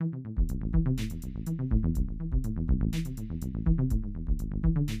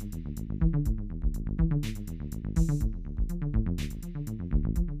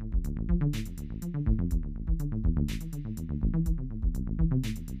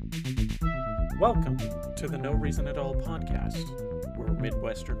Welcome to the No Reason at All podcast, where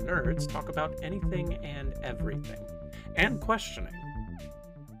Midwestern nerds talk about anything and everything, and questioning.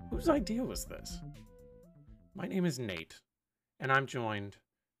 Whose idea was this? My name is Nate, and I'm joined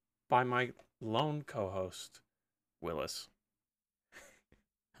by my lone co-host, Willis.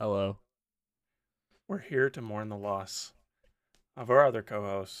 Hello. We're here to mourn the loss of our other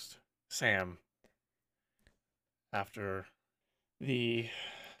co-host, Sam, after the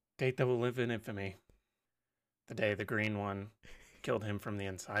date that will live in infamy. The day the green one killed him from the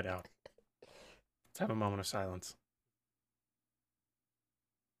inside out. Let's have a moment of silence.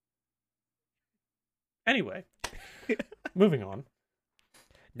 Anyway, moving on.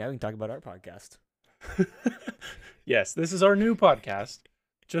 Now we can talk about our podcast. Yes, this is our new podcast.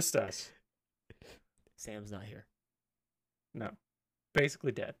 Just us. Sam's not here. No.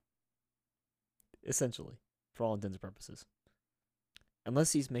 Basically dead. Essentially. For all intents and purposes.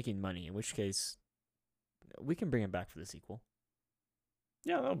 Unless he's making money, in which case we can bring him back for the sequel.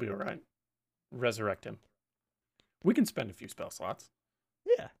 Yeah, that'll be alright. Resurrect him. We can spend a few spell slots.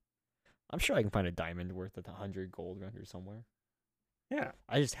 Yeah. I'm sure I can find a diamond worth 100 gold around here somewhere. Yeah.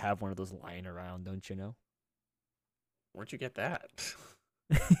 I just have one of those lying around, don't you know? Where'd you get that?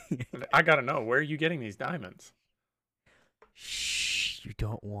 I gotta know, where are you getting these diamonds? Shh, you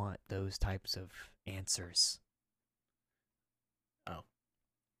don't want those types of answers. Oh.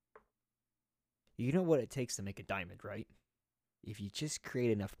 You know what it takes to make a diamond, right? If you just create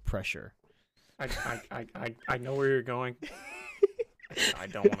enough pressure. I know where you're going. I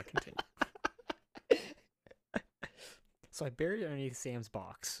don't want to continue. So I buried it underneath Sam's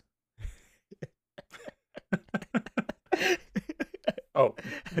box. Oh,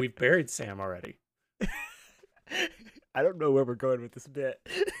 we've buried Sam already. I don't know where we're going with this bit.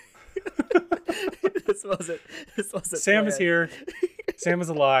 This wasn't Sam is planned. here. Sam is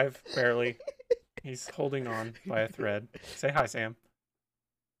alive, barely. He's holding on by a thread. Say hi, Sam.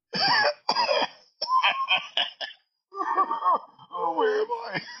 Oh, where am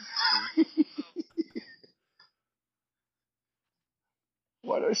I?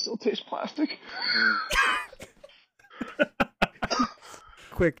 Why do I still taste plastic?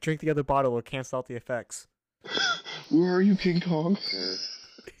 Quick, drink the other bottle. It'll cancel out the effects. Where are you, King Kong?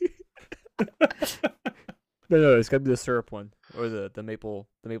 No, it's gotta be the syrup one, or the maple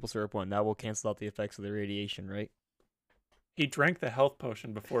syrup one. That will cancel out the effects of the radiation, right? He drank the health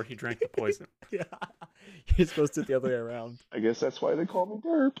potion before he drank the poison. Yeah, you're supposed to do it the other way around. I guess that's why they call me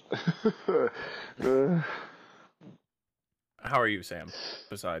Derp. How are you, Sam,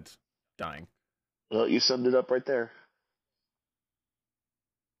 besides dying? Well, you summed it up right there.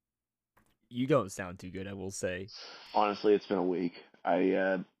 You don't sound too good, I will say. Honestly, it's been a week.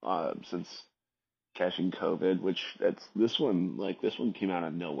 Since catching COVID, which this one came out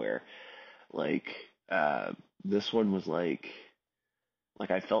of nowhere. This one was like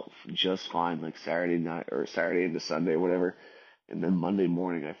I felt just fine, like Saturday night or Saturday into Sunday, whatever, and then Monday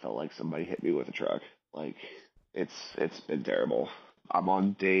morning I felt like somebody hit me with a truck. Like it's been terrible. I'm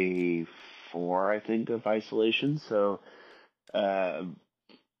on day 4, I think, of isolation, so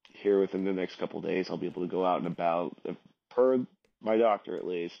here within the next couple days I'll be able to go out and about, per my doctor at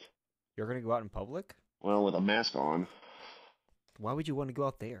least. You're gonna go out in public? Well, with a mask on. Why would you want to go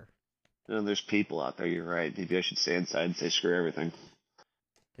out there? There's people out there, you're right. Maybe I should stay inside and say screw everything.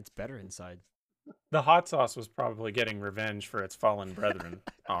 It's better inside. The hot sauce was probably getting revenge for its fallen brethren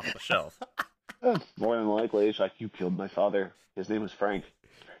off the shelf. More than likely, it's like, you killed my father. His name was Frank.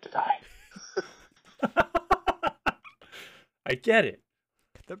 Prepare to die. I get it.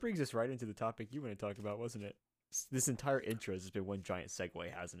 That brings us right into the topic you want to talk about, wasn't it? This entire intro has been one giant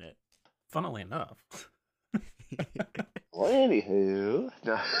segue, hasn't it? Funnily enough. Well, anywho.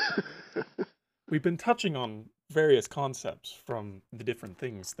 No. We've been touching on various concepts from the different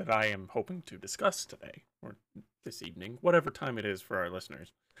things that I am hoping to discuss today, or this evening, whatever time it is for our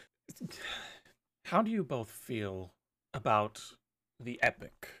listeners. How do you both feel about the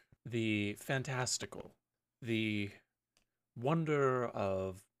epic, the fantastical, the wonder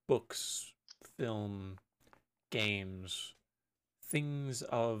of books, film, games, things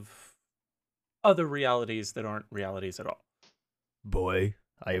of other realities that aren't realities at all? Boy,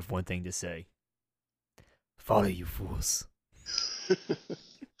 I have one thing to say. Follow, you fools.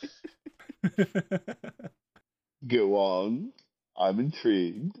 Go on. I'm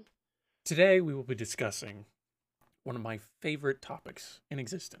intrigued. Today we will be discussing one of my favorite topics in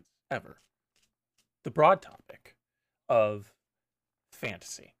existence ever. The broad topic of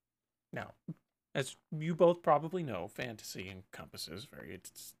fantasy. Now, as you both probably know, fantasy encompasses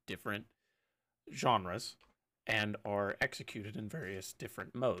various different genres and are executed in various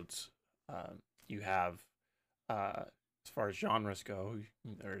different modes. You have, as far as genres go,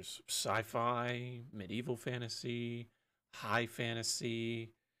 there's sci-fi, medieval fantasy, high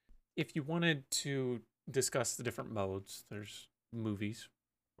fantasy. If you wanted to discuss the different modes, there's movies,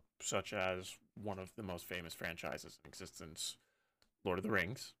 such as one of the most famous franchises in existence, Lord of the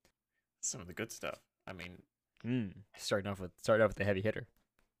Rings. Some of the good stuff. I mean, Starting off with the heavy hitter.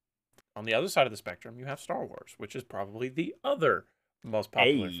 on the other side of the spectrum, you have Star Wars, which is probably the other most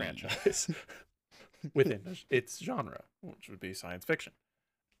popular Hey. franchise within its genre, which would be science fiction.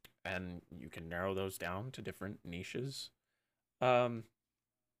 And you can narrow those down to different niches. And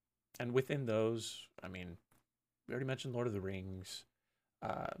within those, I mean, we already mentioned Lord of the Rings,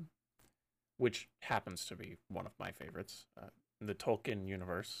 which happens to be one of my favorites. The Tolkien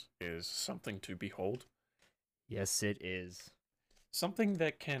universe is something to behold. Yes, it is. Something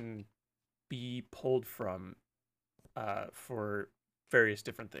that can be pulled from for various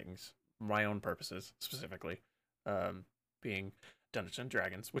different things. My own purposes, specifically, being Dungeons and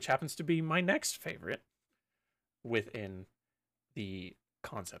Dragons, which happens to be my next favorite within the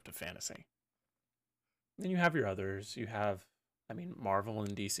concept of fantasy. Then you have your others. You have, I mean, Marvel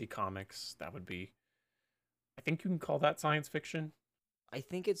and DC Comics. That would be, I think you can call that science fiction. I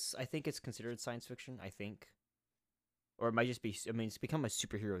think it's considered science fiction. I think, or it might just be. I mean, it's become a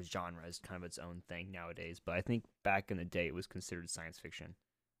superhero genre as kind of its own thing nowadays. But I think back in the day, it was considered science fiction.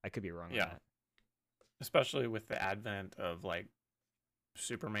 I could be wrong on that. Especially with the advent of like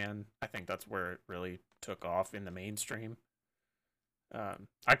Superman. I think that's where it really took off in the mainstream.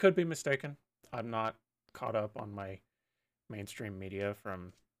 I could be mistaken. I'm not caught up on my mainstream media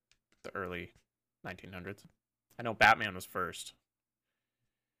from the early 1900s. I know Batman was first.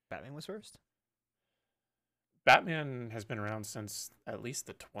 Batman was first. Batman has been around since at least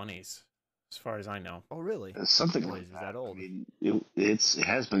the 20s, as far as I know. Oh, really? Something Really? like Is that. that old? I mean, it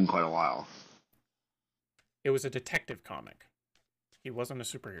has been quite a while. It was a detective comic. He wasn't a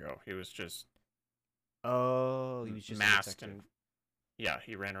superhero. He was just Oh, he was just a masked detective. and yeah,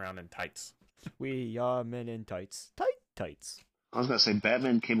 he ran around in tights. We are men in tights. Tights. I was gonna say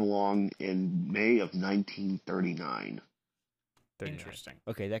Batman came along in May of 1939. 39. Interesting.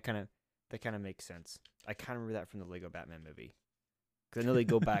 Okay, that kind of makes sense. I kind of remember that from the Lego Batman movie. Because I know they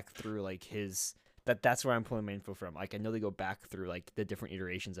go back through like his that's where I'm pulling my info from. Like I know they go back through like the different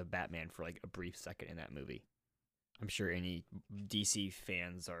iterations of Batman for like a brief second in that movie. I'm sure any DC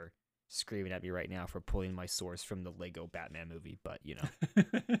fans are screaming at me right now for pulling my source from the Lego Batman movie, but you know.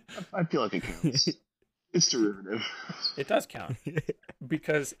 I feel like it counts. It's derivative. It does count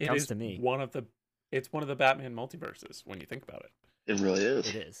because it Counts is to me. one of the Batman multiverses when you think about it. It really is.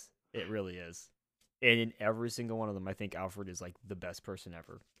 It is. It really is. And in every single one of them, I think Alfred is like the best person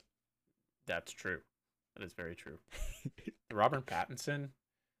ever. That's true. That is very true. Robert Pattinson,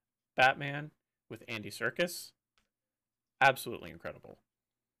 Batman with Andy Serkis, absolutely incredible.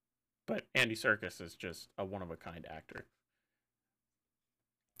 But Andy Serkis is just a one-of-a-kind actor.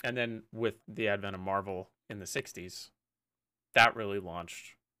 And then with the advent of Marvel in the 60s, that really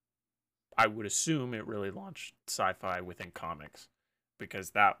launched, I would assume it really launched sci-fi within comics,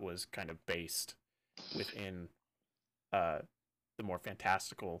 because that was kind of based within the more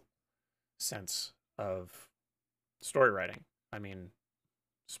fantastical sense of story writing. I mean,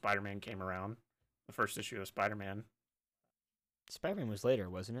 Spider-Man came around, the first issue of Spider-Man. Spider-Man was later,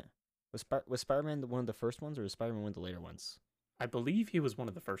 wasn't it? Was Spider-Man one of the first ones, or was Spider-Man one of the later ones? I believe he was one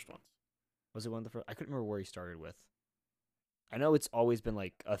of the first ones. Was it one of the first? I couldn't remember where he started with. I know it's always been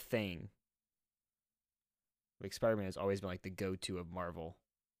like a thing. Like Spider-Man has always been like the go-to of Marvel.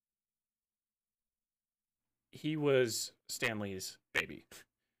 He was Stan Lee's baby,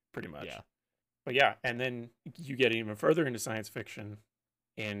 pretty much. Yeah. But yeah, and then you get even further into science fiction.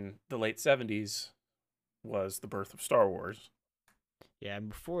 In the late 70s was the birth of Star Wars. Yeah, and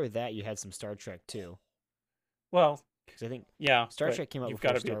before that, you had some Star Trek too. Well, Because I think yeah, Star but Trek came out you've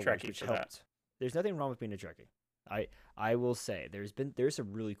before got to be a Star Wars, Trekkie which for helped. that. There's nothing wrong with being a Trekkie. I will say there's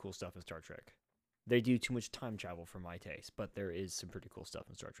some really cool stuff in Star Trek. They do too much time travel for my taste, but there is some pretty cool stuff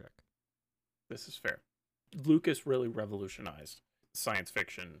in Star Trek. This is fair. Lucas really revolutionized science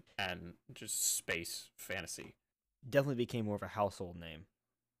fiction and just space fantasy. Definitely became more of a household name.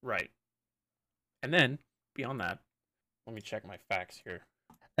 Right. And then, beyond that, let me check my facts here.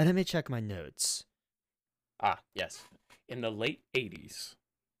 And let me check my notes. Ah, yes. In the late 80s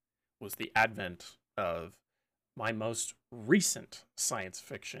was the advent of my most recent science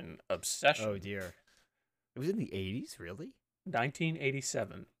fiction obsession. Oh dear. It was in the 80s, really?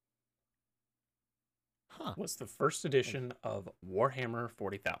 1987 Huh. was the first edition of Warhammer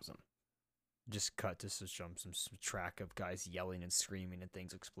 40,000. Just cut to some track of guys yelling and screaming and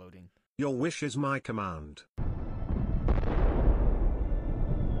things exploding. Your wish is my command.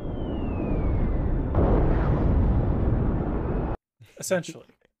 Essentially,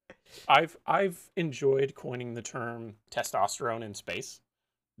 I've enjoyed coining the term testosterone in space.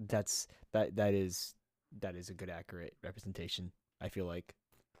 That is a good accurate representation, I feel like.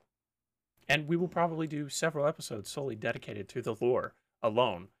 And we will probably do several episodes solely dedicated to the lore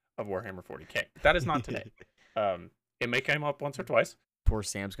alone of Warhammer 40K. That is not today. It may come up once or twice. Poor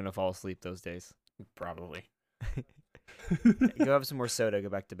Sam's gonna fall asleep those days. Probably. Go have some more soda, go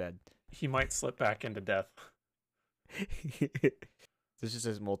back to bed. He might slip back into death. There's just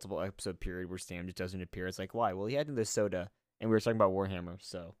this multiple episode period where Sam just doesn't appear. It's like, why? Well, he had this soda, and we were talking about Warhammer,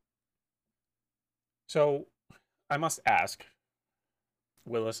 so. So, I must ask,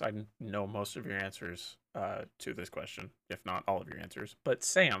 Willis, I know most of your answers to this question, if not all of your answers. But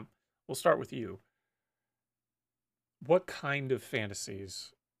Sam, we'll start with you. What kind of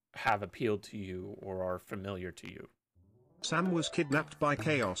fantasies have appealed to you or are familiar to you? Sam was kidnapped by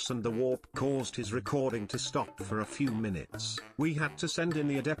Chaos and the warp caused his recording to stop for a few minutes. We had to send in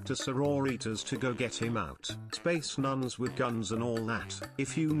the Adeptus Auroritas to go get him out. Space nuns with guns and all that.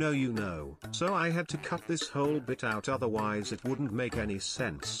 If you know, you know. So I had to cut this whole bit out, otherwise it wouldn't make any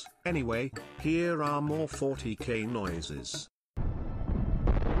sense. Anyway, here are more 40k noises.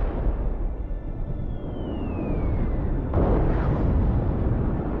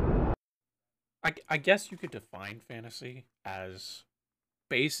 I guess you could define fantasy as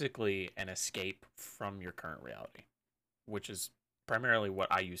basically an escape from your current reality, which is primarily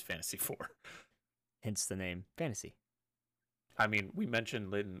what I use fantasy for. Hence the name fantasy. I mean, we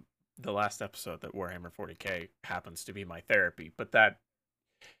mentioned in the last episode that Warhammer 40k happens to be my therapy, but that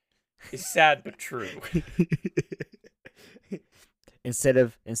is sad but true. Instead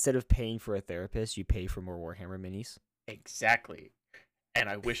of paying for a therapist, you pay for more Warhammer minis. Exactly. And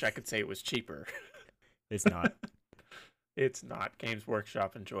I wish I could say it was cheaper. It's not. It's not. Games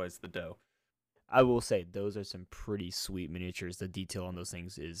Workshop enjoys the dough. I will say those are some pretty sweet miniatures. The detail on those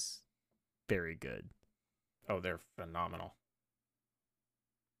things is very good. Oh, they're phenomenal.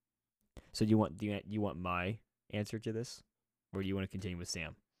 So do you want my answer to this, or do you want to continue with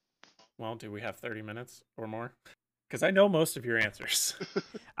Sam? Well, do we have 30 minutes or more? Because I know most of your answers.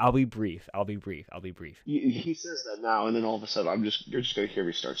 I'll be brief. He says that now, and then all of a sudden, you're just gonna hear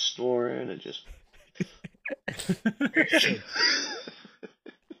me start snoring and just.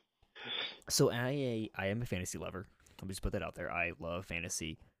 So I am a fantasy lover. Let me just put that out there. I love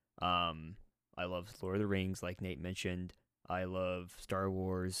fantasy. I love Lord of the Rings, like Nate mentioned. I love Star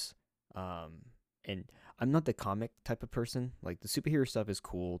Wars. And I'm not the comic type of person. Like, the superhero stuff is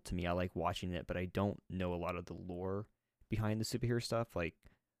cool to me. I like watching it, but I don't know a lot of the lore behind the superhero stuff, like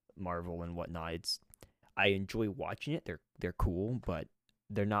Marvel and whatnot. I enjoy watching it. They're cool, but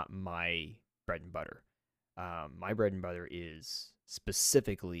they're not my bread and butter. My bread and butter is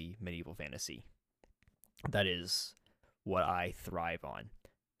specifically medieval fantasy. That is what I thrive on.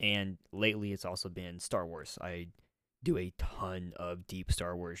 And lately it's also been Star Wars. I do a ton of deep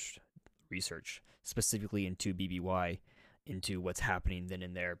Star Wars research, specifically into BBY, into what's happening then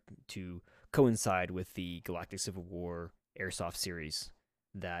and there, to coincide with the Galactic Civil War Airsoft series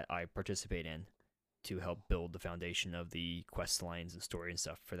that I participate in, to help build the foundation of the quest lines and story and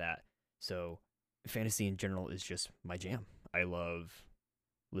stuff for that. So fantasy in general is just my jam. I love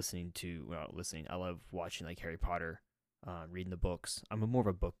I love watching like Harry Potter, reading the books. I'm more of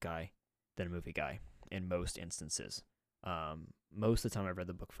a book guy than a movie guy in most instances. Most of the time I've read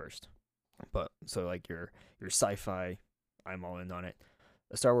the book first. But so like your sci-fi, I'm all in on it.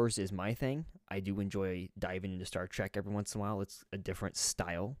 Star Wars is my thing. I do enjoy diving into Star Trek every once in a while. It's a different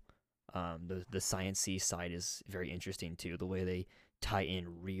style. The science-y side is very interesting too. The way they tie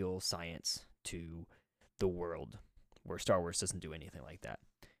in real science to the world, where Star Wars doesn't do anything like that.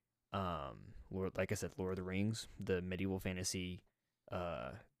 Like I said, Lord of the Rings, the medieval fantasy,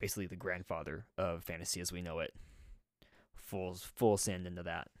 basically the grandfather of fantasy as we know it. Full send into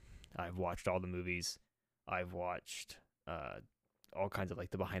that. I've watched all the movies. I've watched all kinds of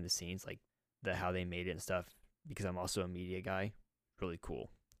like the behind the scenes, like how they made it and stuff, because I'm also a media guy. Really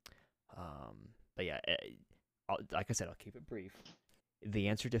cool. But yeah, like I said, I'll keep it brief. The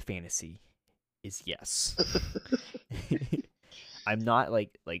answer to fantasy is yes. I'm not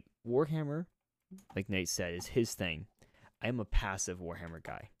like Warhammer, like Nate said, is his thing. I'm a passive Warhammer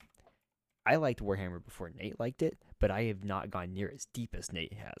guy. I liked Warhammer before Nate liked it, but I have not gone near as deep as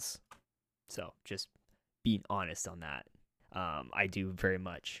Nate has. So just being honest on that. I do very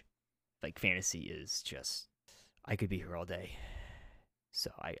much like fantasy is just, I could be here all day.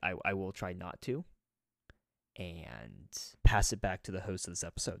 So I will try not to, and pass it back to the host of this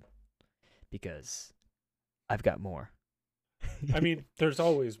episode. because I've got more. I mean, there's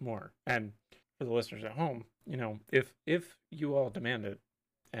always more. And for the listeners at home, you know, if you all demand it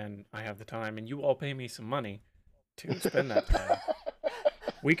and I have the time and you all pay me some money to spend that time,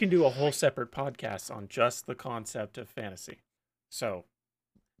 we can do a whole separate podcast on just the concept of fantasy. So,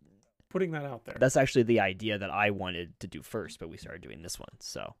 putting that out there. That's actually the idea that I wanted to do first, but we started doing this one.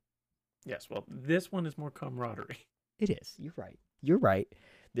 So, Yes, well, this one is more camaraderie. it is. You're right. You're right.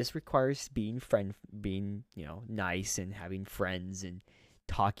 This requires being nice and having friends and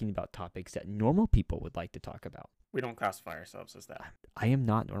talking about topics that normal people would like to talk about. We don't classify ourselves as that. I am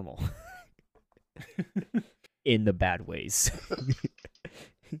not normal in the bad ways.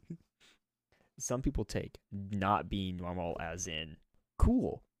 Some people take not being normal as in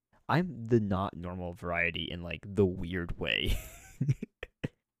cool. I'm the not normal variety in like the weird way.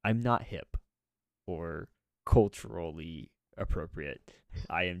 I'm not hip or culturally appropriate.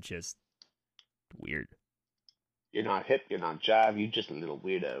 I am just weird. You're not hip, you're not jive, you're just a little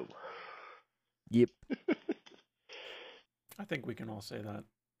weirdo. Yep. I think we can all say that.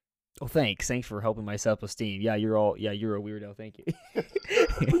 Oh, thanks. Thanks for helping my self-esteem. Yeah, you're a weirdo. Thank you.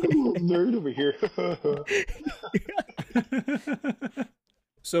 Nerd over here.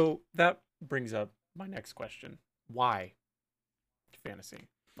 So that brings up my next question. Why fantasy?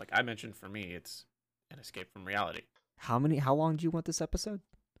 Like I mentioned, for me, it's an escape from reality. How long do you want this episode?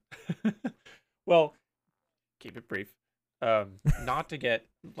 Well, keep it brief. Not to get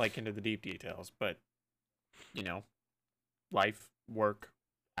like into the deep details, but you know, life, work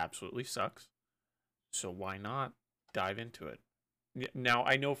absolutely sucks. So why not dive into it? Now,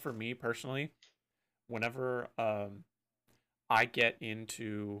 I know for me personally, whenever I get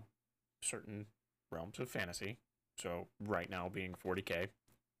into certain realms of fantasy, so right now being 40K,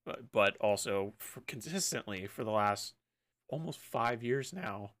 but also consistently for the last almost 5 years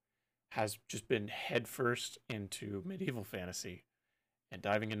now, has just been headfirst into medieval fantasy and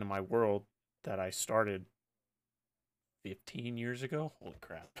diving into my world that I started 15 years ago. Holy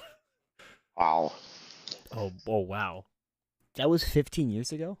crap. Wow. Oh, wow. That was 15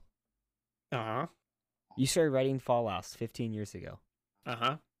 years ago? Uh-huh. You started writing Fallout 15 years ago.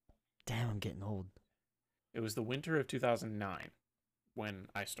 Uh-huh. Damn, I'm getting old. It was the winter of 2009 when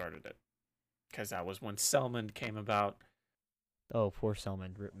I started it. Because that was when Selman came about. Oh, poor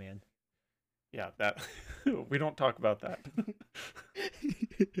Selman. Rip, man. Yeah, that we don't talk about that.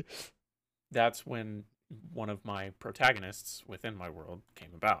 That's when one of my protagonists within my world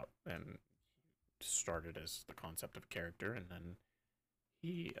came about and started as the concept of a character, and then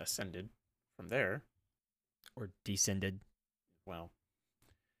he ascended from there. Or descended. Well,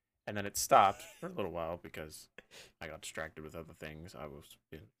 and then it stopped for a little while because I got distracted with other things. I was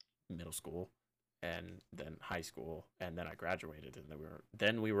in middle school and then high school, and then I graduated, and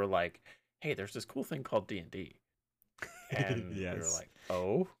then we were like, hey, there's this cool thing called D&D. And Yes. we were like,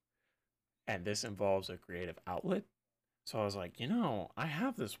 oh, and this involves a creative outlet. So I was like, I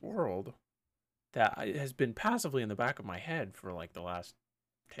have this world that has been passively in the back of my head for like the last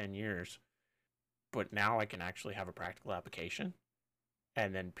 10 years, but now I can actually have a practical application,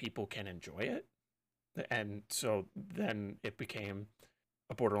 and then people can enjoy it. And so then it became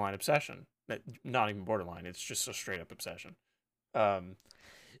a borderline obsession. Not even borderline, it's just a straight up obsession.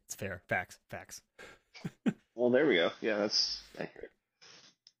 It's fair. Facts. Well, there we go. Yeah, that's accurate.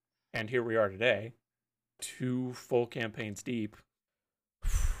 And here we are today, 2 full campaigns deep.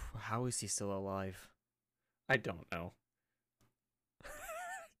 How is he still alive? I don't know.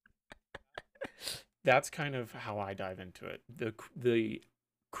 That's kind of how I dive into it. The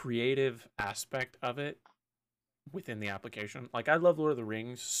creative aspect of it within the application. Like, I love Lord of the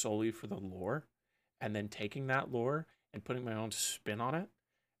Rings solely for the lore, and then taking that lore and putting my own spin on it,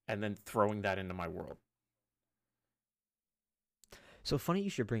 and then throwing that into my world. So funny you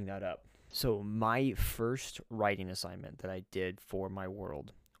should bring that up. So my first writing assignment that I did for my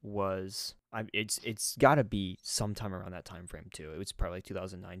world was it's got to be sometime around that time frame too. It was probably like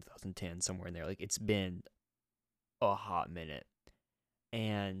 2009, 2010, somewhere in there. Like, it's been a hot minute.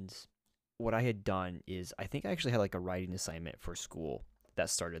 And what I had done is I think I actually had like a writing assignment for school that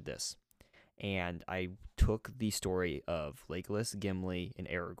started this. And I took the story of Legolas, Gimli, and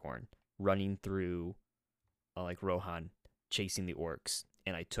Aragorn running through like Rohan, chasing the orcs,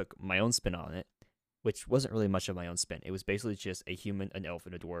 and I took my own spin on it, which wasn't really much of my own spin. It was basically just a human, an elf,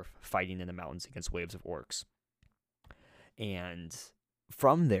 and a dwarf fighting in the mountains against waves of orcs. And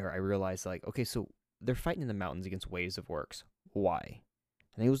from there, I realized, like, okay, so they're fighting in the mountains against waves of orcs. Why?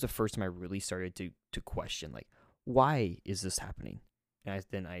 I think it was the first time I really started to question, like, why is this happening? And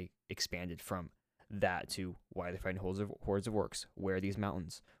then I expanded from that to why are they fighting hordes of orcs? Where are these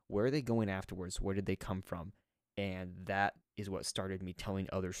mountains? Where are they going afterwards? Where did they come from? And that is what started me telling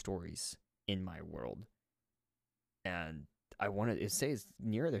other stories in my world. And I wanted to say it's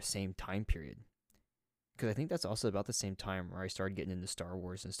near the same time period. Because I think that's also about the same time where I started getting into Star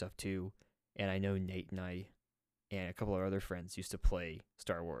Wars and stuff too. And I know Nate and I and a couple of other friends used to play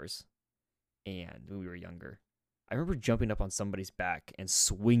Star Wars. And when we were younger, I remember jumping up on somebody's back and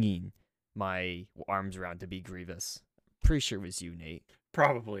swinging my arms around to be Grievous. Pretty sure it was you, Nate.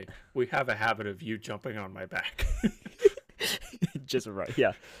 Probably. We have a habit of you jumping on my back. Just right.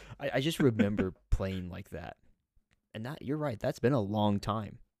 Yeah. I just remember playing like that. And that, you're right, that's been a long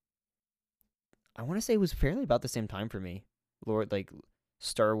time. I want to say it was fairly about the same time for me.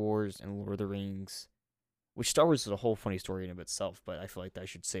 Star Wars and Lord of the Rings. Which Star Wars is a whole funny story in of itself, but I feel like I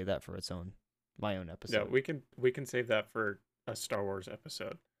should save that for my own episode. Yeah, we can save that for a Star Wars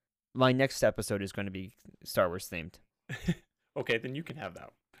episode. My next episode is going to be Star Wars themed. Okay, then you can have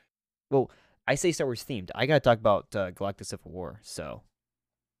that. Well, I say Star Wars themed. I got to talk about Galactic Civil War, so.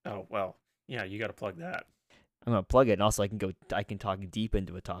 Oh, well, yeah, you got to plug that. I'm going to plug it, and also I can talk deep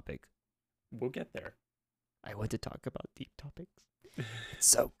into a topic. We'll get there. I want to talk about deep topics. It's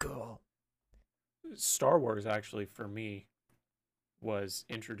so cool. Star Wars, actually, for me, was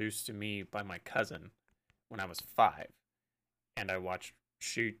introduced to me by my cousin when I was 5. And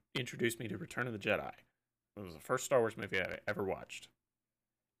she introduced me to Return of the Jedi. It was the first Star Wars movie I ever watched.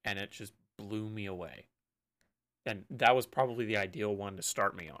 And it just blew me away. And that was probably the ideal one to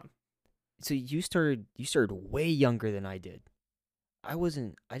start me on. So you started way younger than I did. I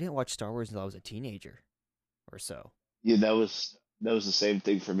didn't watch Star Wars until I was a teenager or so. Yeah, that was the same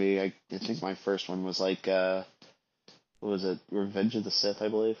thing for me. I think my first one was like what was it? Revenge of the Sith, I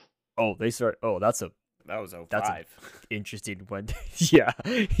believe. Oh, That was 05. That's an interesting one. Yeah,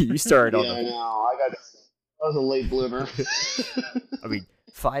 you started on Yeah, I know. I was a late bloomer. I mean,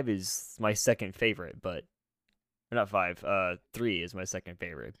 5 is my second favorite, but or not 5. 3 is my second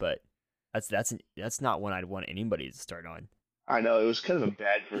favorite, but that's not one I'd want anybody to start on. I know, it was kind of a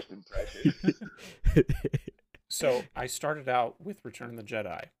bad first impression. So I started out with Return of the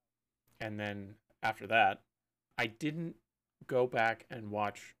Jedi. And then after that, I didn't go back and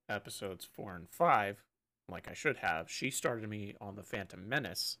watch episodes 4 and 5 like I should have. She started me on The Phantom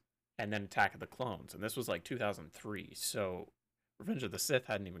Menace and then Attack of the Clones. And this was like 2003. So Revenge of the Sith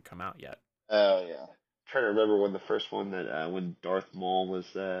hadn't even come out yet. Oh, yeah. I'm trying to remember when the first one when Darth Maul was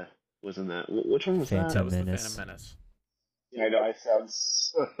in that. Which one was that? That was The Phantom Menace. Yeah, I know, I sound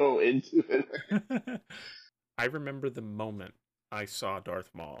so into it. I remember the moment I saw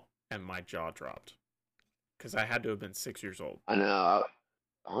Darth Maul and my jaw dropped. Because I had to have been 6 years old. I know.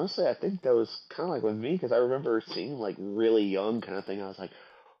 Honestly, I think that was kind of like with me, because I remember seeing like really young kind of thing. I was like,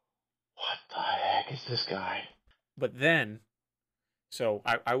 what the heck is this guy? But then, so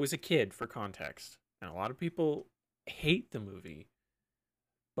I was a kid for context. And a lot of people hate the movie.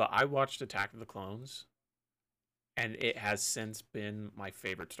 But I watched Attack of the Clones. And it has since been my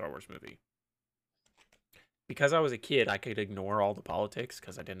favorite Star Wars movie. Because I was a kid, I could ignore all the politics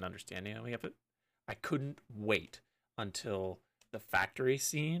because I didn't understand any of it. I couldn't wait until the factory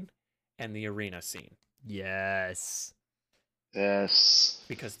scene and the arena scene. Yes. Yes.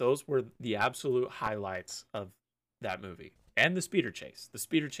 Because those were the absolute highlights of that movie. And the speeder chase. The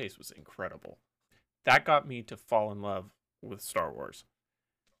speeder chase was incredible. That got me to fall in love with Star Wars.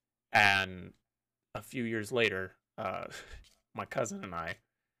 And a few years later, my cousin and I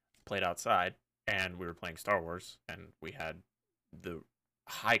played outside, and we were playing Star Wars, and we had the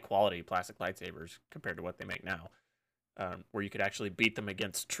high-quality plastic lightsabers compared to what they make now, where you could actually beat them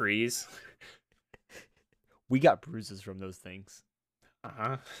against trees. We got bruises from those things.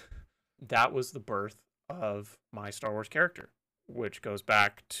 Uh-huh. That was the birth of my Star Wars character, which goes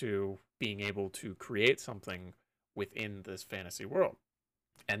back to being able to create something within this fantasy world.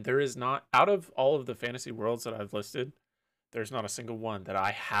 And there is not, out of all of the fantasy worlds that I've listed, there's not a single one that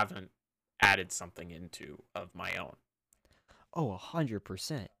I haven't added something into of my own. Oh,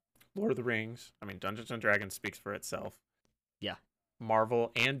 100%. Lord of the Rings, I mean, Dungeons & Dragons speaks for itself. Yeah.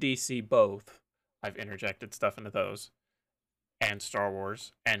 Marvel and DC both, I've interjected stuff into those. And Star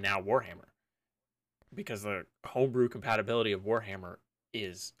Wars, and now Warhammer. Because the homebrew compatibility of Warhammer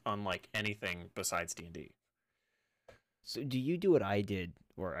is unlike anything besides D&D. So do you do what I did,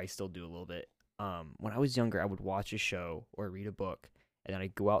 or I still do a little bit? When I was younger, I would watch a show or read a book, and then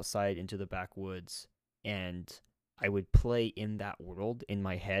I'd go outside into the backwoods, and I would play in that world in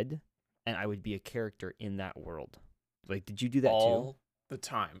my head, and I would be a character in that world. Like, did you do that too? All the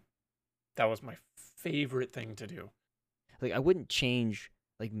time. That was my favorite thing to do. Like, I wouldn't change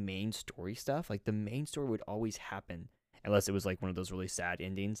like main story stuff, like the main story would always happen unless it was like one of those really sad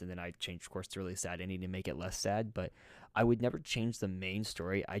endings, and then I changed course to really sad ending to make it less sad. But I would never change the main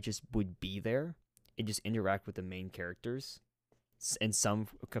story. I just would be there and just interact with the main characters in some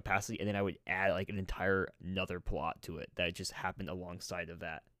capacity, and then I would add like an entire another plot to it that just happened alongside of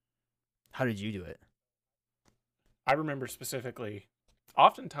that. How did you do it? I remember specifically,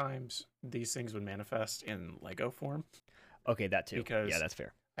 oftentimes these things would manifest in Lego form. Okay, that too. Because yeah, that's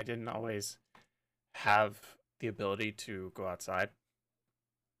fair. I didn't always have the ability to go outside.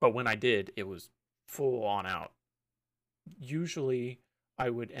 But when I did, it was full on out. Usually, I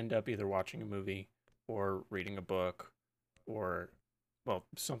would end up either watching a movie or reading a book or, well,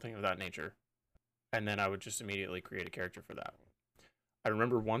 something of that nature. And then I would just immediately create a character for that. I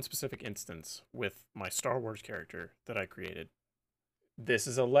remember one specific instance with my Star Wars character that I created. This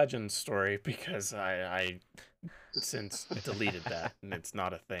is a legend story because I since deleted that and it's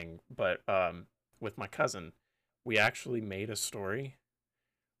not a thing. But with my cousin, we actually made a story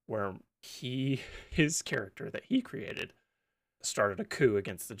where his character that he created started a coup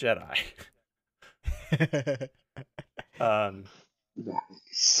against the Jedi.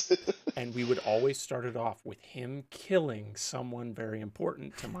 Nice. And we would always start it off with him killing someone very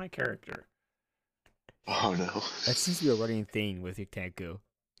important to my character. Oh no. That seems to be a running thing with Tanku.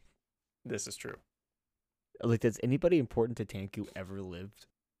 This is true. Like, does anybody important to Tanku ever lived?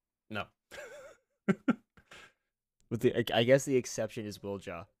 No. With I guess the exception is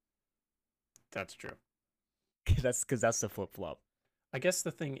Willjaw. That's true. That's because that's the flip flop. I guess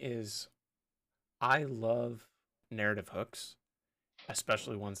the thing is, I love narrative hooks,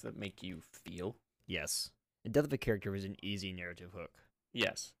 especially ones that make you feel. Yes, the death of a character is an easy narrative hook.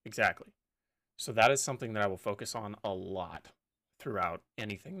 Yes, exactly. So that is something that I will focus on a lot throughout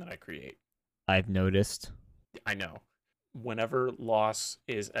anything that I create. I've noticed. I know. Whenever loss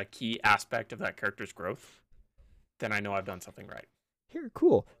is a key aspect of that character's growth, then I know I've done something right. Here,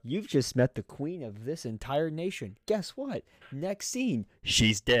 cool. You've just met the queen of this entire nation. Guess what? Next scene,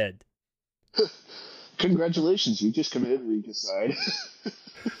 she's dead. Congratulations, you just committed regicide.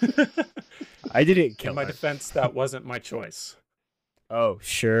 I didn't kill In my her. defense, that wasn't my choice. Oh,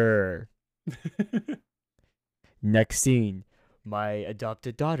 sure. Next scene, my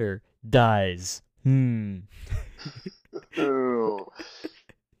adopted daughter dies. Oh,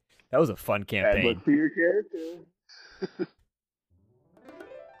 That was a fun bad campaign. luck for your character.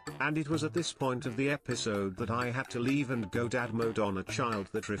 And it was at this point of the episode that I had to leave and go dad mode on a child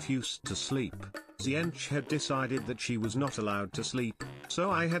that refused to sleep. Ziench had decided that she was not allowed to sleep, so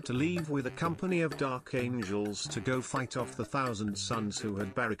I had to leave with a company of dark angels to go fight off the 1,000 Suns who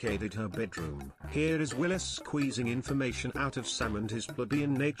had barricaded her bedroom. Here is Willis squeezing information out of Sam and his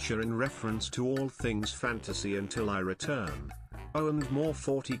plebeian nature in reference to all things fantasy until I return. Oh, and more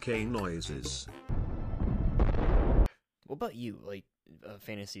 40k noises. What about you? Like,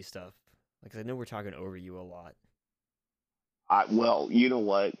 fantasy stuff? Like, 'cause I know we're talking over you a lot. Well, you know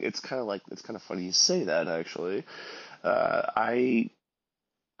what? It's kind of funny you say that actually. I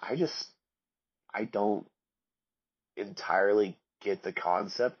I don't entirely get the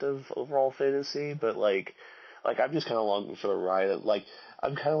concept of overall fantasy, but like I'm just kind of along for the ride. Like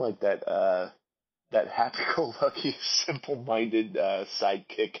I'm kind of like that happy-go-lucky, simple-minded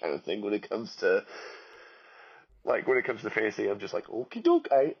sidekick kind of thing when it comes to fantasy. I'm just like, okie doke,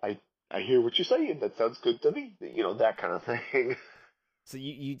 I hear what you're saying. That sounds good to me. You know, that kind of thing. So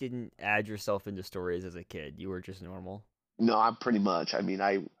you didn't add yourself into stories as a kid. You were just normal. No, I'm pretty much. I mean,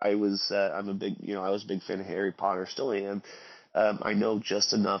 I was I'm a big I was a big fan of Harry Potter, still am. I know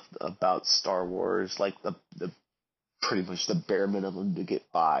just enough about Star Wars, like the pretty much the bare minimum to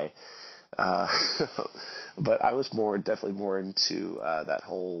get by. Uh, but I was definitely more into that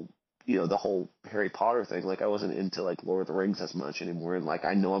whole the whole Harry Potter thing. Like I wasn't into like Lord of the Rings as much anymore, and like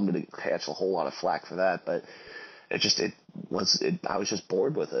I know I'm gonna catch a whole lot of flack for that, but I was just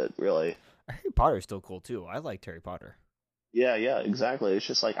bored with it, really. Harry Potter's still cool too. I liked Harry Potter. Yeah, exactly. It's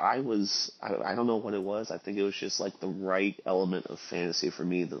just like I don't know what it was. I think it was just like the right element of fantasy for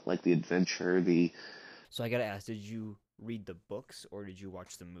me, like the adventure, So I gotta ask, did you read the books or did you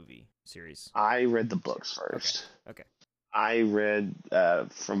watch the movie series? I read the books first. Okay. I read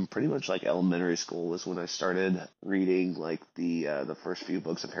from pretty much like elementary school was when I started reading like the first few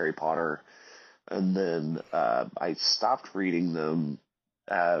books of Harry Potter, and then I stopped reading them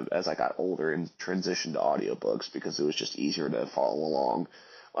as I got older and transitioned to audiobooks because it was just easier to follow along.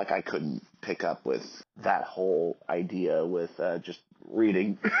 Like I couldn't pick up with that whole idea with just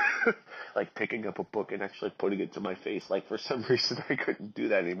reading, like picking up a book and actually putting it to my face. Like for some reason I couldn't do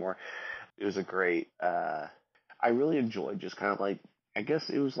that anymore. It was a great. I really enjoyed just kind of like I guess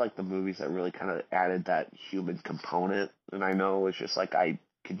it was like the movies that really kind of added that human component. And I know it's just like I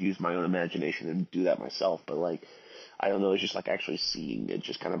could use my own imagination and do that myself, but like I don't know, it's just like actually seeing it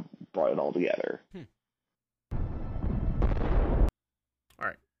just kind of brought it all together. All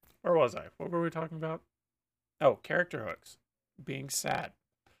right. Where was I? What were we talking about? Oh, character hooks. Being sad.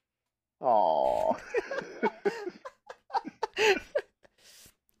 Oh,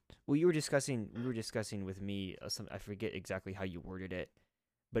 Well, you were discussing. We were discussing with me. Some I forget exactly how you worded it,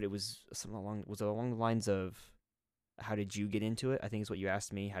 but it was something along. Was it along the lines of, "How did you get into it?" I think is what you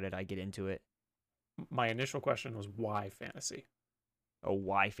asked me. How did I get into it? My initial question was why fantasy? Oh,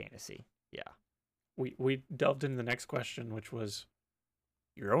 why fantasy? Yeah. We delved into the next question, which was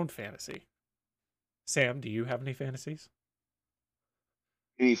your own fantasy. Sam, do you have any fantasies?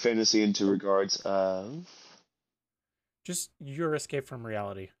 any fantasy into regards of? Just your escape from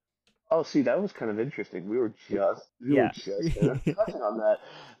reality. Oh, see, that was kind of interesting. We were Yeah. just kind of touching on that.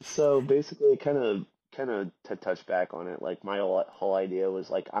 So basically, kind of to touch back on it, like my whole idea was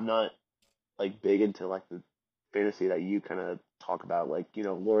like I'm not like big into like the fantasy that you kind of talk about, like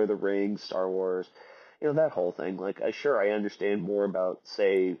Lord of the Rings, Star Wars, that whole thing. Like I understand more about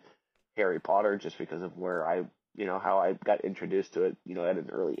say Harry Potter just because of where I how I got introduced to it at an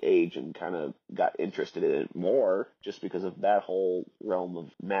early age and kind of got interested in it more just because of that whole realm of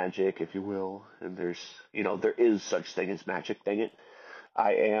magic, if you will. And there's there is such thing as magic. Dang it,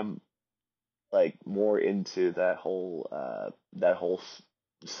 I am like more into that whole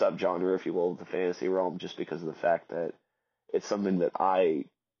subgenre, if you will, of the fantasy realm, just because of the fact that it's something that I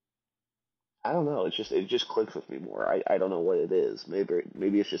don't know. It just clicks with me more. I don't know what it is.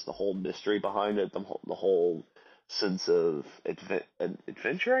 Maybe it's just the whole mystery behind it, the whole sense of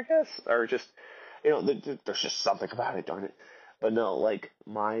adventure, I guess, or just there's just something about it. Darn it. But no, like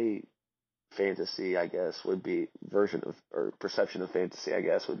my fantasy, I guess, would be version of or perception of fantasy, I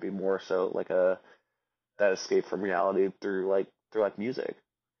guess, would be more so like a that escape from reality through like music,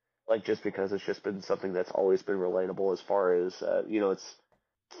 like just because it's just been something that's always been relatable as far as it's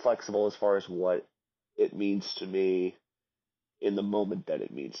flexible as far as what it means to me in the moment that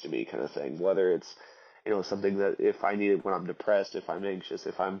it means to me, kind of thing. Whether it's something that if I need it when I'm depressed, if I'm anxious,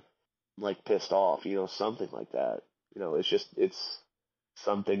 if I'm like pissed off, something like that. It's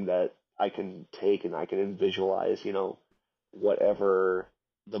something that I can take and I can visualize, whatever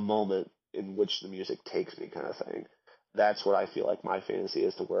the moment in which the music takes me, kind of thing. That's what I feel like my fantasy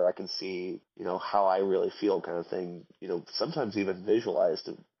is, to where I can see, how I really feel, kind of thing. Sometimes even visualized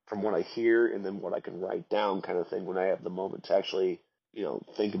from what I hear and then what I can write down, kind of thing, when I have the moment to actually,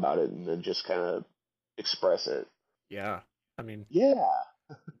 think about it and then just kind of express it. Yeah. I mean, Yeah.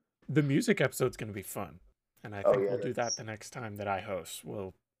 the music episode's going to be fun. And I Oh think yeah. we'll do that the next time that I host.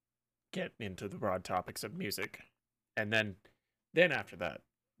 We'll get into the broad topics of music. And then after that,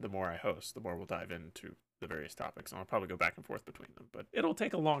 the more I host, the more we'll dive into the various topics. And I'll probably go back and forth between them. But it'll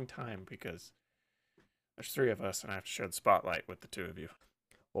take a long time because there's three of us and I have to share the spotlight with the two of you.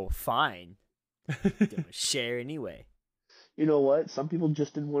 Well, fine. Gonna share anyway. You know what? Some people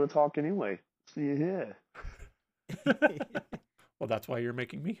just didn't want to talk anyway. So yeah. Well, that's why you're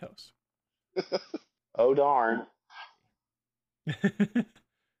making me host. Oh darn.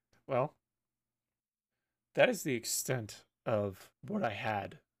 Well, that is the extent of what I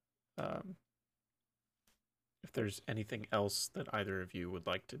had. If there's anything else that either of you would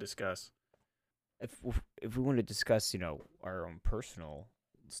like to discuss. If we want to discuss, our own personal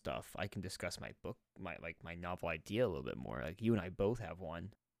stuff, I can discuss my book, my novel idea a little bit more. Like you and I both have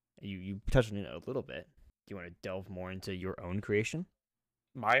one. You touched on it a little bit. Do you want to delve more into your own creation?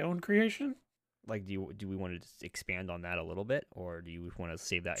 My own creation? Like, do we want to expand on that a little bit, or do you want to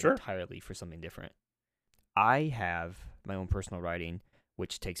save that Sure. entirely for something different? I have my own personal writing,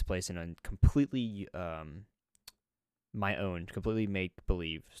 which takes place in a completely my own completely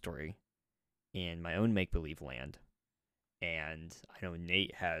make-believe story in my own make-believe land. And I know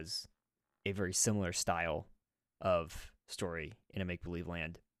Nate has a very similar style of story in a make-believe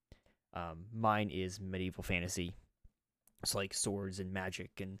land. Mine is medieval fantasy. It's like swords and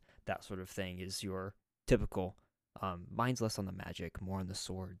magic and that sort of thing is your typical. Mine's less on the magic, more on the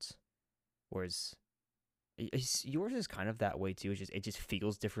swords. Whereas yours is kind of that way too. It just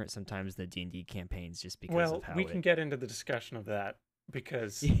feels different sometimes the D&D campaigns just because of how we can get into the discussion of that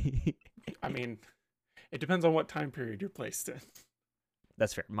because I mean, it depends on what time period you're placed in.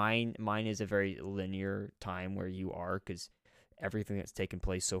 That's fair. Mine is a very linear time where you are, because everything that's taken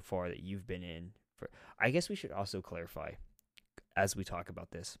place so far that you've been in. I guess we should also clarify as we talk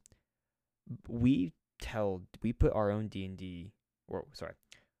about this. We put our own D&D, or sorry,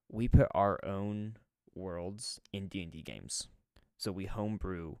 we put our own worlds in D&D games. So we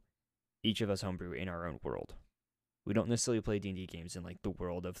homebrew, each of us homebrew in our own world. We don't necessarily play D&D games in like the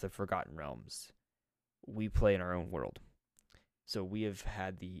world of the Forgotten Realms. We play in our own world. So we have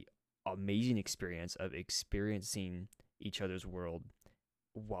had the amazing experience of experiencing each other's world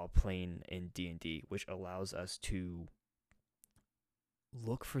while playing in D&D, which allows us to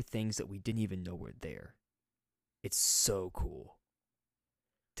look for things that we didn't even know were there. It's so cool.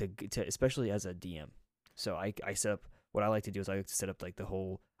 To especially as a DM. So I set up, what I like to do is I like to set up like the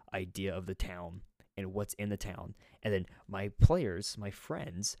whole idea of the town and what's in the town. And then my players, my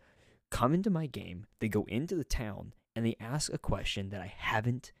friends, come into my game, they go into the town, and they ask a question that I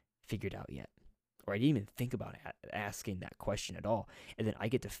haven't figured out yet. Or I didn't even think about asking that question at all. And then I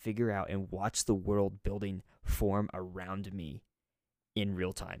get to figure out and watch the world building form around me in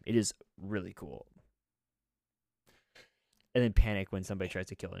real time. It is really cool. And then panic when somebody tries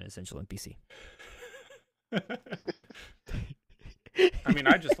to kill an essential NPC. I mean,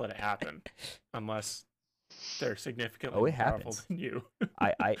 I just let it happen, unless they're significantly more powerful happens. than you.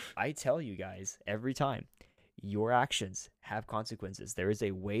 I tell you guys every time, your actions have consequences. There is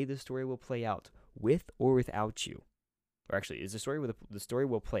a way the story will play out with or without you. Or actually, is the story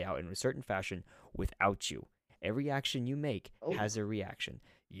will play out in a certain fashion without you. Every action you make has a reaction.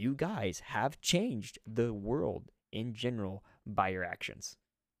 You guys have changed the world in general by your actions.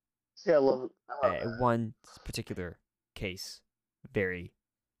 Yeah, I love it. One particular case, very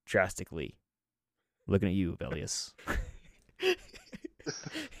drastically. Looking at you, Velius.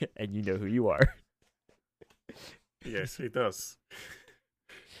 And you know who you are. Yes, he does.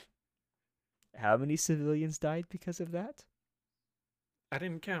 How many civilians died because of that? I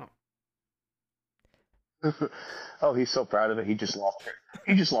didn't count. Oh, he's so proud of it. He just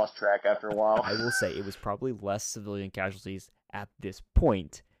lost track after a while. I will say it was probably less civilian casualties at this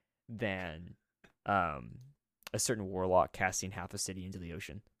point than a certain warlock casting half a city into the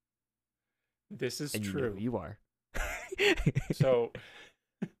ocean. This is and true. You know who you are. So,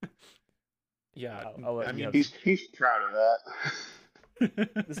 yeah, I mean, he's proud of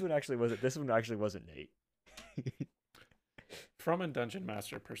that. This one actually wasn't Nate. From a dungeon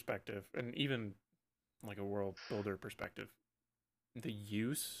master perspective, and even like a world builder perspective, the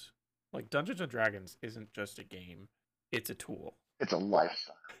use, like Dungeons and Dragons isn't just a game, it's a tool. It's a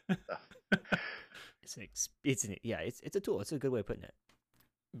lifestyle. It's a tool. It's a good way of putting it.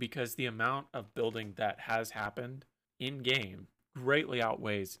 Because the amount of building that has happened in game greatly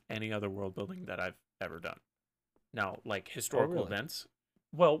outweighs any other world building that I've ever done. Now, like historical events,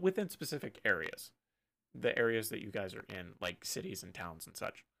 well, within specific areas, the areas that you guys are in, like cities and towns and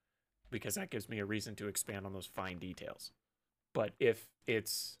such, because that gives me a reason to expand on those fine details. But if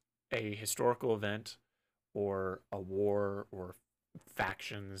it's a historical event or a war or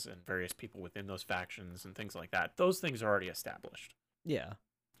factions and various people within those factions and things like that, those things are already established. Yeah.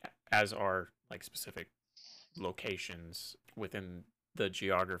 As are like specific locations within the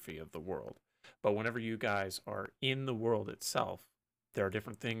geography of the world. But whenever you guys are in the world itself, there are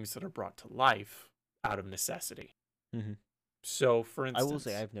different things that are brought to life out of necessity. Mm-hmm. So, for instance, I will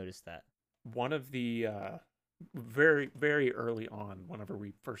say I've noticed that. One of the very, very early on, whenever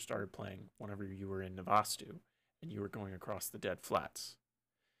we first started playing, whenever you were in Navastu and you were going across the Dead Flats,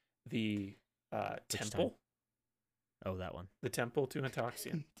 the temple. Time? Oh, that one. The temple to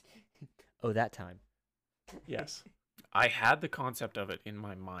Antoxian. Oh, that time. Yes. I had the concept of it in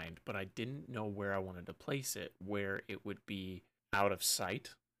my mind, but I didn't know where I wanted to place it, where it would be out of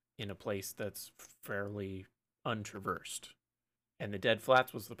sight in a place that's fairly untraversed. And the Dead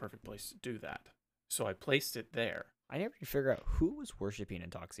Flats was the perfect place to do that. So I placed it there. I never could figure out who was worshiping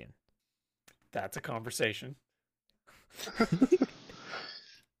Antoxian. That's a conversation.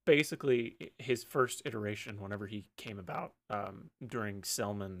 Basically, his first iteration, whenever he came about, during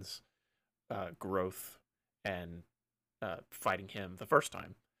Selman's growth and fighting him the first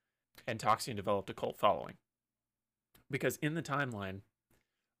time, Antoxian developed a cult following. Because in the timeline,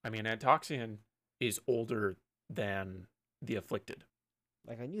 I mean, Antoxian is older than the Afflicted.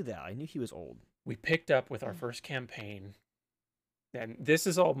 Like, I knew that. I knew he was old. We picked up with our first campaign, and this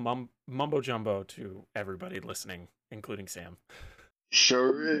is all mumbo jumbo to everybody listening, including Sam.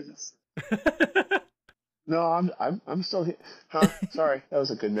 Sure is. No, I'm still here. Huh? Sorry, that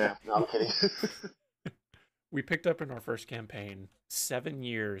was a good nap. No, I'm kidding. We picked up in our first campaign 7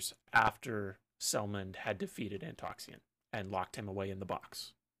 years after Selman had defeated Antoxian and locked him away in the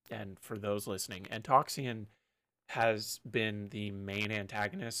box. And for those listening, Antoxian has been the main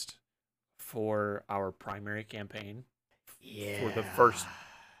antagonist for our primary campaign for the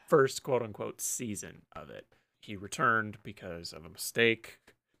first quote unquote season of it. He returned because of a mistake.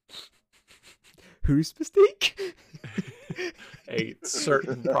 Whose mistake? a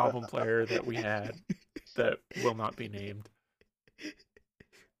certain problem player that we had that will not be named,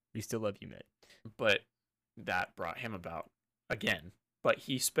 We still love you, Matt. but that brought him about again. But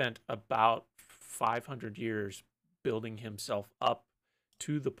he spent about 500 years building himself up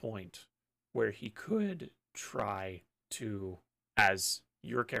to the point where he could try to, as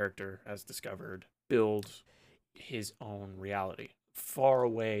your character has discovered, build his own reality far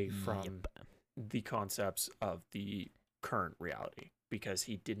away from Yep. the concepts of the current reality because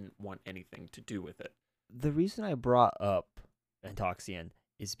he didn't want anything to do with it. The reason I brought up Antoxian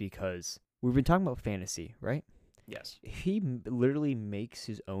is because we've been talking about fantasy, right? Yes, He literally makes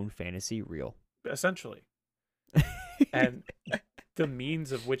his own fantasy real. essentially. And the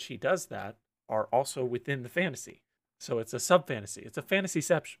means of which he does that are also within the fantasy. So it's a sub fantasy. It's a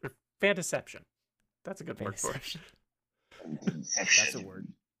fantaseception. That's a good word for it. That's a word.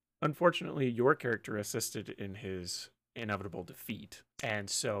 Unfortunately, your character assisted in his inevitable defeat, and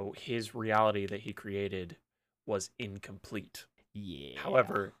so his reality that he created was incomplete. Yeah.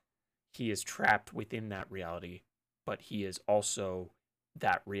 However, he is trapped within that reality, but he is also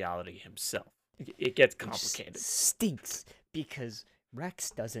that reality himself. It gets Which complicated. stinks because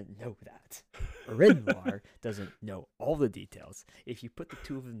Rex doesn't know that. Renoir doesn't know all the details. If you put the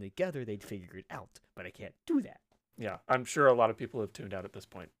two of them together, they'd figure it out, but I can't do that. Yeah, I'm sure a lot of people have tuned out at this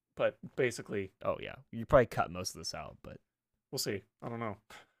point, but basically, Oh yeah, you probably cut most of this out, but we'll see. I don't know.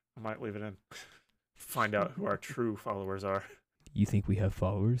 I might leave it in. Find out who our true followers are. you think we have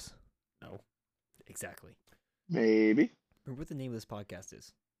followers? No, Exactly. Maybe. Remember what the name of this podcast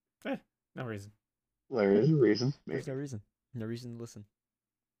is. no reason. There is a reason. Maybe. There's no reason. No reason to listen.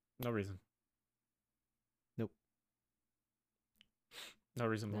 No reason. Nope. No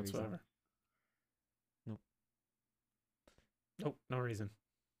reason No reason. whatsoever. Nope. Nope, no reason.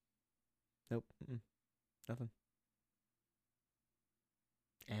 Nope. Nothing.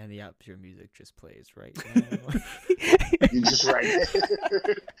 And the outro music just plays right now. You're just right.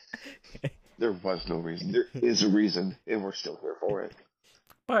 There was no reason. There is a reason, and we're still here for it.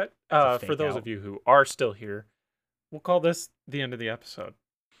 But a for fake those out. of you who are still here, we'll call this the end of the episode.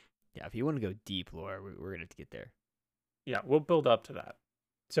 Yeah, if you want to go deep, Laura, we're going to have to get there. Yeah, we'll build up to that.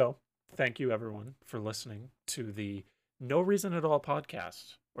 So, thank you everyone for listening to the No Reason at All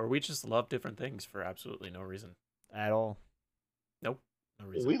podcast, where we just love different things for absolutely no reason. At all. Nope, no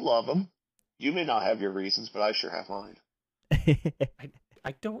reason. We love them. You may not have your reasons, but I sure have mine.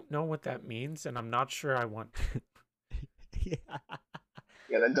 I don't know what that means, and I'm not sure I want to.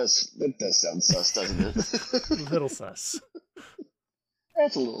 Yeah, that does sound sus, doesn't it? Little sus.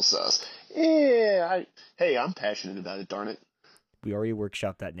 That's a little sus. Yeah, hey, I'm passionate about it, darn it. We already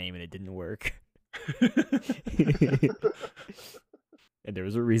workshopped that name and it didn't work. And there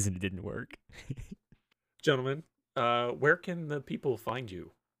was a reason it didn't work. Gentlemen, where can the people find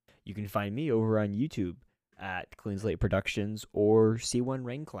you? You can find me over on YouTube at Clean Slate Productions or C1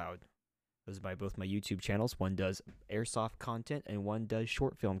 Raincloud. Those are both my YouTube channels. One does airsoft content and one does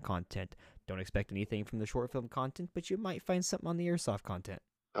short film content. Don't expect anything from the short film content, but you might find something on the airsoft content.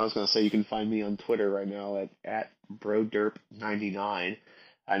 I was gonna say you can find me on Twitter right now at broderp99.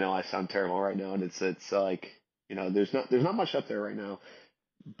 I know I sound terrible right now, and it's like, you know, there's not much up there right now,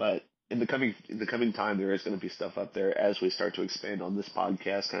 but in the coming time there is going to be stuff up there as we start to expand on this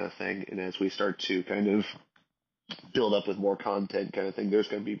podcast kind of thing, and as we start to kind of build up with more content kind of thing. There's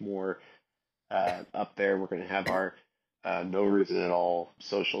going to be more up there. We're going to have our No Reason at All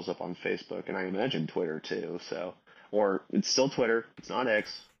socials up on Facebook, and I imagine Twitter too. So, or it's still Twitter. It's not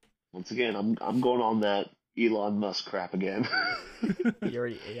X. Once again, I'm going on that Elon Musk crap again. You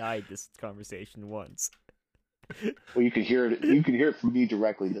already AI'd this conversation once. Well, you can hear it. You can hear it from me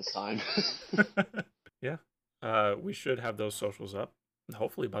directly this time. Yeah. We should have those socials up.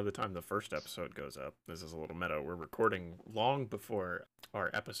 Hopefully by the time the first episode goes up. This is a little meta. We're recording long before our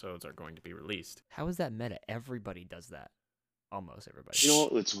episodes are going to be released. How is that meta? Everybody does that. Almost everybody. You know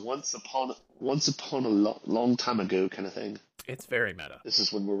what? It's once upon a long time ago kind of thing. It's very meta. This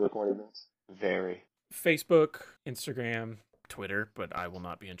is when we're recording this. Very. Facebook, Instagram, Twitter, but I will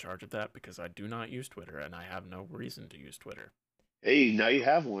not be in charge of that because I do not use Twitter and I have no reason to use Twitter. Hey, now you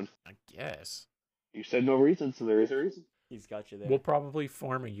have one. I guess. You said no reason, so there is a reason. He's got you there. We'll probably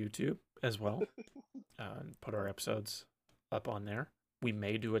form a YouTube as well. And put our episodes up on there. We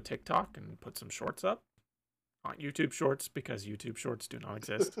may do a TikTok and put some shorts up. Not YouTube shorts because YouTube shorts do not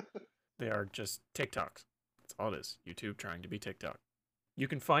exist. They are just TikToks. That's all it is. YouTube trying to be TikTok. You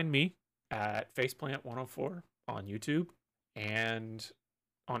can find me at Faceplant104 on YouTube and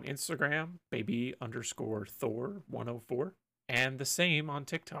on Instagram, baby_Thor104. And the same on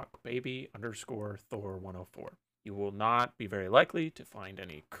TikTok, baby_Thor104. You will not be very likely to find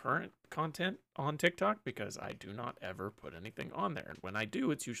any current content on TikTok because I do not ever put anything on there. And when I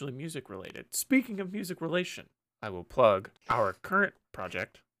do, it's usually music related. Speaking of music relation, I will plug our current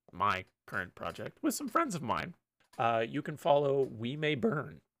project, my current project, with some friends of mine. You can follow We May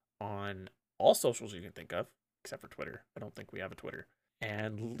Burn on all socials you can think of, except for Twitter. I don't think we have a Twitter.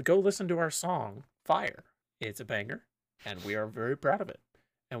 And go listen to our song, Fire. It's a banger, and we are very proud of it.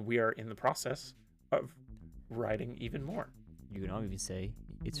 And we are in the process of writing even more. You can even say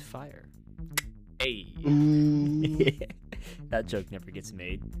it's fire. Hey. That joke never gets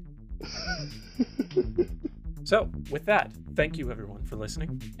made. So, with that, thank you everyone for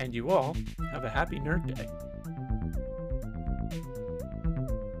listening, and you all have a happy Nerd Day.